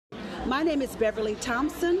My name is Beverly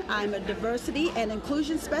Thompson. I'm a diversity and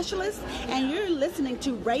inclusion specialist, and you're listening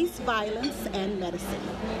to Race, Violence, and Medicine.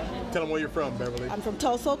 Tell them where you're from, Beverly. I'm from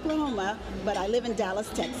Tulsa, Oklahoma, but I live in Dallas,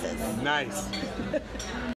 Texas. Nice.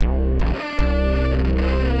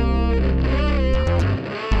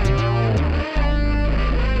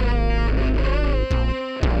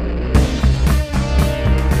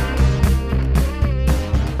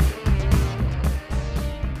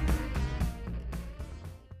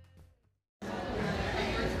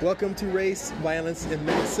 Welcome to Race, Violence, and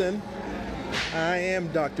Medicine. I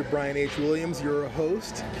am Dr. Brian H. Williams, your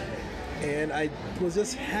host, and I was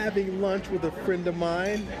just having lunch with a friend of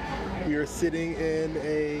mine. We are sitting in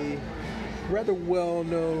a rather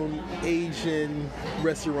well-known Asian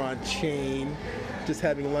restaurant chain, just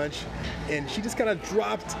having lunch, and she just kind of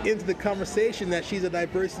dropped into the conversation that she's a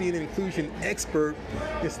diversity and inclusion expert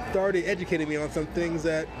and started educating me on some things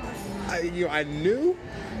that I knew,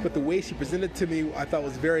 but the way she presented to me I thought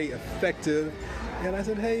was very effective. And I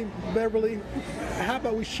said, hey, Beverly, how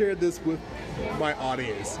about we share this with my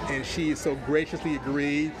audience? And she so graciously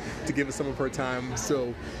agreed to give us some of her time.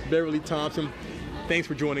 So, Beverly Thompson, thanks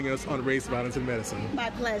for joining us on Race, Violence, and Medicine. My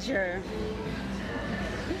pleasure.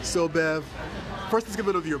 So, Bev, first let's give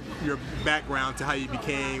a bit of your background to how you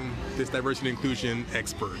became this diversity and inclusion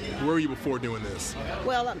expert. Where were you before doing this?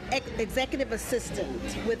 Well, I'm executive assistant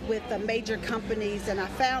with major companies, and I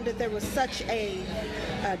found that there was such a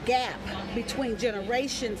gap between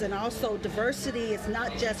generations, and also diversity is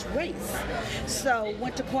not just race. So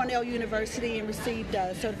went to Cornell University and received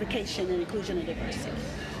a certification in inclusion and diversity.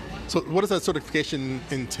 So what does that certification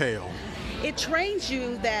entail? It trains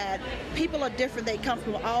you that people are different. They come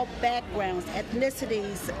from all backgrounds,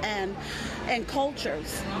 ethnicities, and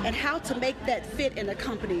cultures, and how to make that fit in a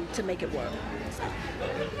company to make it work.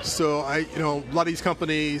 So a lot of these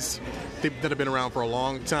companies that have been around for a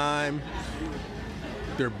long time,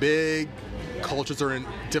 they're big, cultures are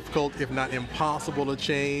difficult, if not impossible to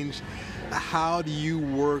change. How do you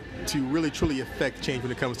work to really truly affect change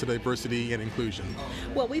when it comes to diversity and inclusion?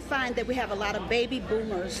 Well, we find that we have a lot of baby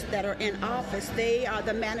boomers that are in office. They are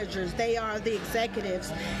the managers, they are the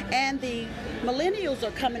executives, and the millennials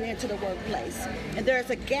are coming into the workplace. And there's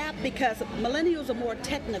a gap because millennials are more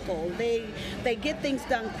technical. They get things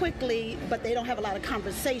done quickly, but they don't have a lot of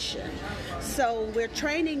conversation. So we're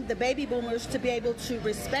training the baby boomers to be able to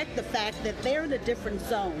respect the fact that they're in a different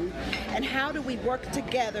zone, and how do we work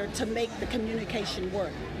together to make the communication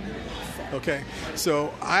work. Okay,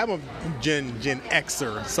 so I'm a Gen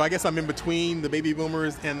Xer, so I guess I'm in between the baby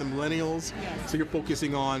boomers and the millennials. Yes. So you're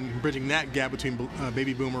focusing on bridging that gap between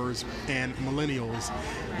baby boomers and millennials.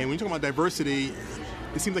 And when you're talking about diversity,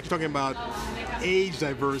 it seems like you're talking about age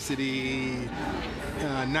diversity,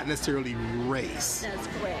 not necessarily race. That's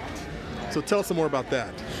correct. So tell us some more about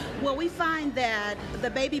that. Well, we find that the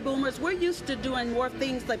baby boomers, we're used to doing more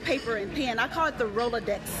things like paper and pen. I call it the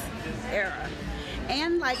Rolodex era.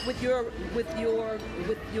 And like with your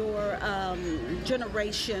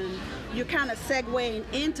generation, you're kind of segueing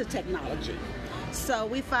into technology. So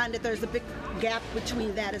we find that there's a big gap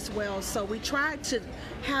between that as well. So we try to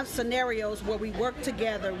have scenarios where we work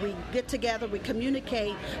together, we get together, we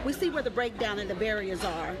communicate, we see where the breakdown and the barriers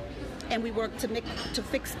are, and we work to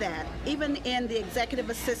fix that. Even in the executive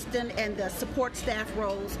assistant and the support staff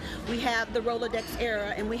roles, we have the Rolodex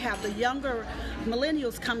era, and we have the younger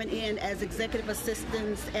millennials coming in as executive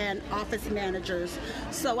assistants and office managers.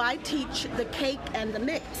 So I teach the cake and the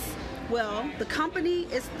mix. Well, the company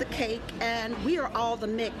is the cake, and we are all the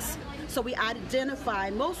mix. So we identify,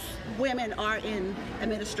 most women are in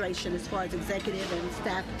administration as far as executive and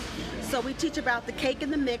staff. So we teach about the cake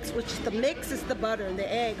and the mix, which the mix is the butter and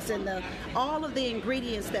the eggs and all of the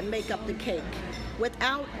ingredients that make up the cake.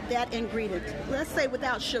 Without that ingredient, let's say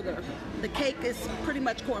without sugar, the cake is pretty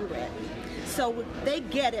much cornbread. So they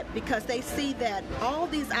get it because they see that all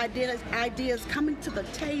these ideas coming to the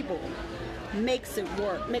table makes it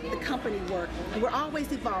work, make the company work. And we're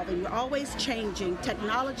always evolving, we're always changing,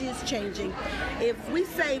 technology is changing. If we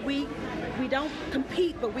say we don't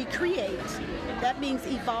compete but we create, that means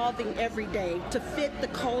evolving every day to fit the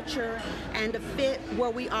culture and to fit where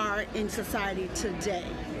we are in society today.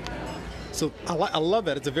 So I love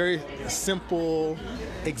that. It's a very simple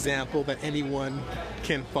example that anyone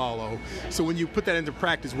can follow. So when you put that into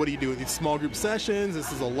practice, what do you do? These small group sessions?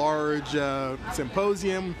 This is a large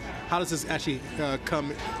symposium. How does this actually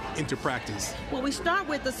come into practice? Well, we start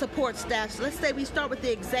with the support staff. So let's say we start with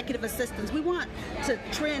the executive assistants. We want to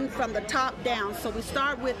trend from the top down, so we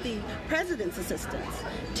start with the president's assistants,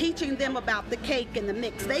 teaching them about the cake and the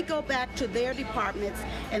mix. They go back to their departments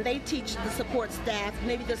and they teach the support staff,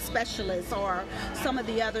 maybe the specialists, office or some of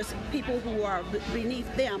the others, people who are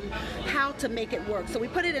beneath them, how to make it work. So we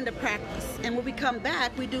put it into practice. And when we come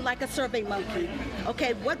back, we do like a survey monkey.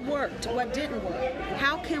 Okay, what worked? What didn't work?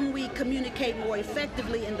 How can we communicate more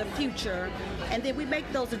effectively in the future? And then we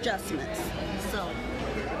make those adjustments. So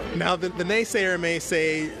now the naysayer may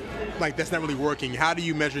say, like, that's not really working. How do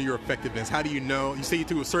you measure your effectiveness? How do you know? You say you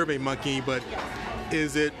do a survey monkey, but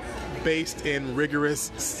is it based in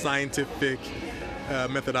rigorous scientific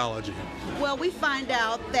methodology? Well, we find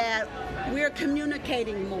out that we're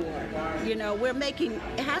communicating more. You know,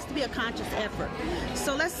 it has to be a conscious effort.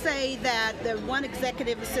 So let's say that the one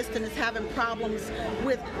executive assistant is having problems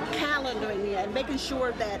with calendaring and making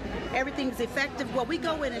sure that everything's effective. Well, we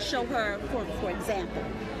go in and show her, for example,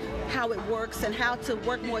 how it works and how to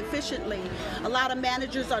work more efficiently. A lot of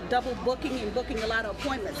managers are double booking and booking a lot of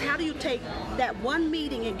appointments. How do you take that one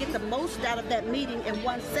meeting and get the most out of that meeting in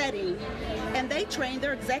one setting? And they train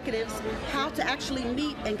their executives how to actually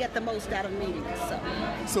meet and get the most out of meetings.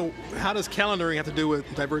 So how does calendaring have to do with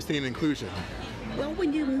diversity and inclusion? Well,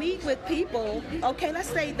 when you meet with people, okay, let's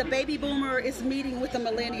say the baby boomer is meeting with a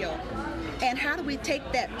millennial. And how do we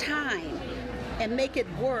take that time and make it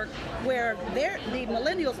work where the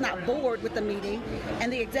millennial's not bored with the meeting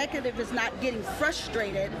and the executive is not getting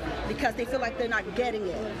frustrated because they feel like they're not getting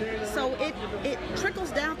it. So it trickles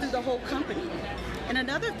down through the whole company. And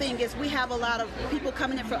another thing is we have a lot of people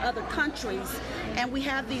coming in from other countries, and we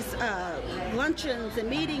have these luncheons and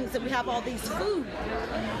meetings, and we have all these food.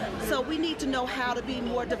 So we need to know how to be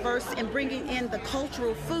more diverse in bringing in the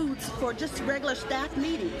cultural foods for just regular staff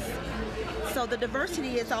meetings. So the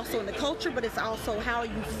diversity is also in the culture, but it's also how are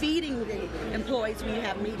you feeding the employees when you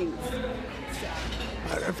have meetings.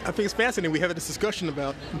 I think it's fascinating. We had this discussion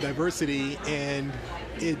about diversity, and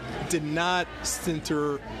it did not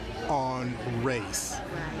center on race.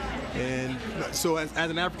 And so as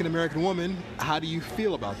an African-American woman, how do you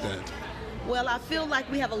feel about that? Well, I feel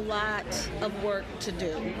like we have a lot of work to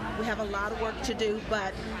do. We have a lot of work to do,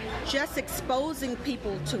 but just exposing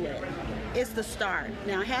people to it is the start.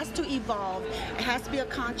 Now, it has to evolve. It has to be a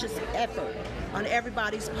conscious effort on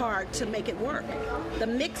everybody's part to make it work. The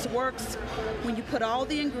mix works when you put all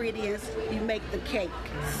the ingredients, you make the cake.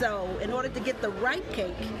 So in order to get the right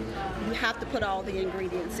cake, you have to put all the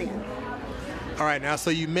ingredients in. All right, now, so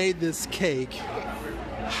you made this cake.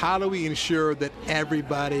 How do we ensure that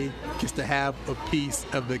everybody gets to have a piece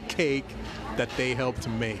of the cake that they helped to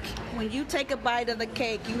make? When you take a bite of the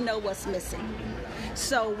cake, you know what's missing.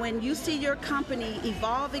 So when you see your company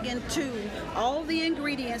evolving into all the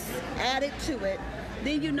ingredients added to it,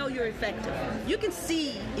 then you know you're effective. You can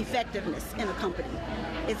see effectiveness in a company.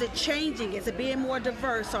 Is it changing? Is it being more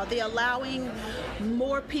diverse? Are they allowing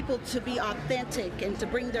more people to be authentic and to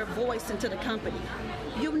bring their voice into the company?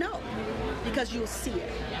 You know, because you'll see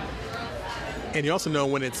it. And you also know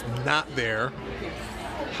when it's not there.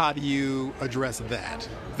 How do you address that?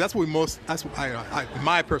 That's what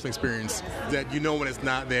my personal experience, that you know when it's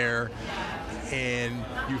not there and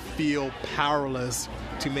you feel powerless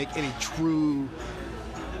to make any true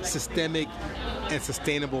systemic and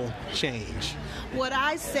sustainable change. What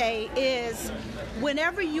I say is,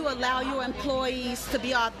 whenever you allow your employees to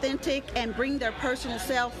be authentic and bring their personal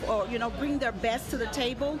self, or bring their best to the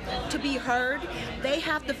table, to be heard, they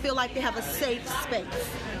have to feel like they have a safe space.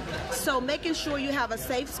 So making sure you have a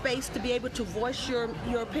safe space to be able to voice your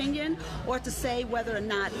opinion, or to say whether or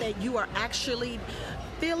not that you are actually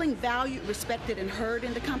feeling valued, respected, and heard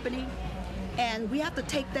in the company. And we have to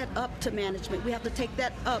take that up to management. We have to take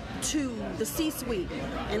that up to the C-suite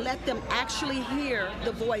and let them actually hear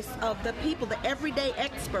the voice of the people, the everyday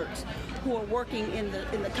experts who are working in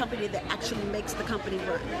the company that actually makes the company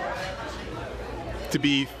run. To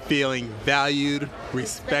be feeling valued,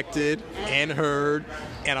 respected, and heard.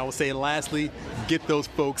 And I will say, lastly, get those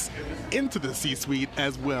folks into the C-suite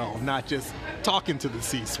as well, not just talking to the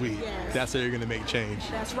C-suite. Yes. That's how you're going to make change.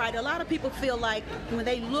 That's right. A lot of people feel like when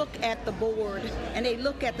they look at the board and they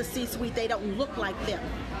look at the C-suite, they don't look like them.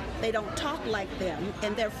 They don't talk like them,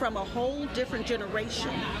 and they're from a whole different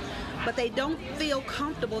generation. But they don't feel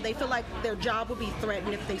comfortable. They feel like their job will be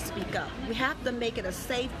threatened if they speak up. We have to make it a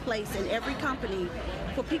safe place in every company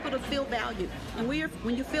for people to feel valued. And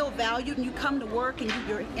when you feel valued and you come to work and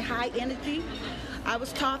you're high energy, I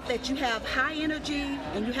was taught that you have high energy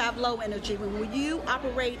and you have low energy. When you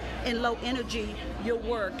operate in low energy, your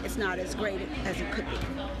work is not as great as it could be.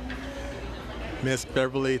 Miss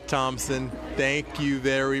Beverly Thompson, thank you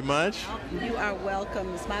very much. You are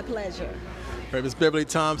welcome. It's my pleasure. Right, Ms. Beverly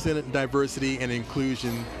Thompson, diversity and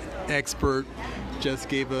inclusion expert, just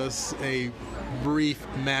gave us a brief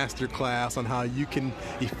master class on how you can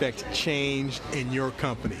effect change in your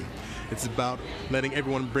company. It's about letting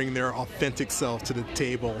everyone bring their authentic self to the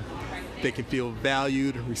table. They can feel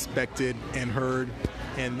valued, respected, and heard.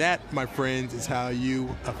 And that, my friends, is how you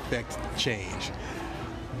affect change.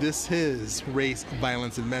 This is Race,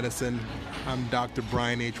 Violence, and Medicine. I'm Dr.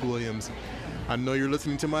 Brian H. Williams. I know you're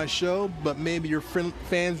listening to my show, but maybe your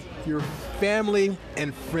family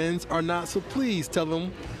and friends are not, so please tell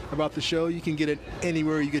them about the show. You can get it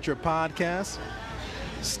anywhere you get your podcasts.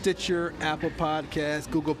 Stitcher, Apple Podcasts,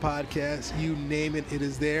 Google Podcasts, you name it, it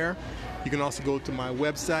is there. You can also go to my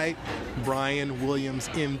website,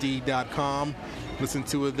 brianwilliamsmd.com. Listen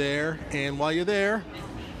to it there. And while you're there,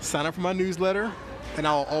 sign up for my newsletter, and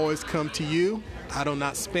I'll always come to you. I do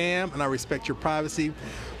not spam, and I respect your privacy,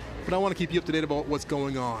 but I want to keep you up to date about what's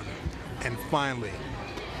going on. And finally,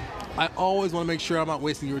 I always want to make sure I'm not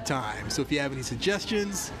wasting your time. So if you have any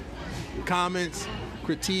suggestions, comments,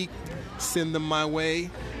 critique, send them my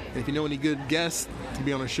way. And if you know any good guests to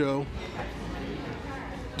be on the show,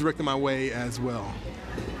 direct them my way as well.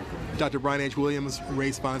 Dr. Brian H. Williams,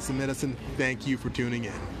 Race, Violence, and Medicine, thank you for tuning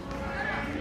in.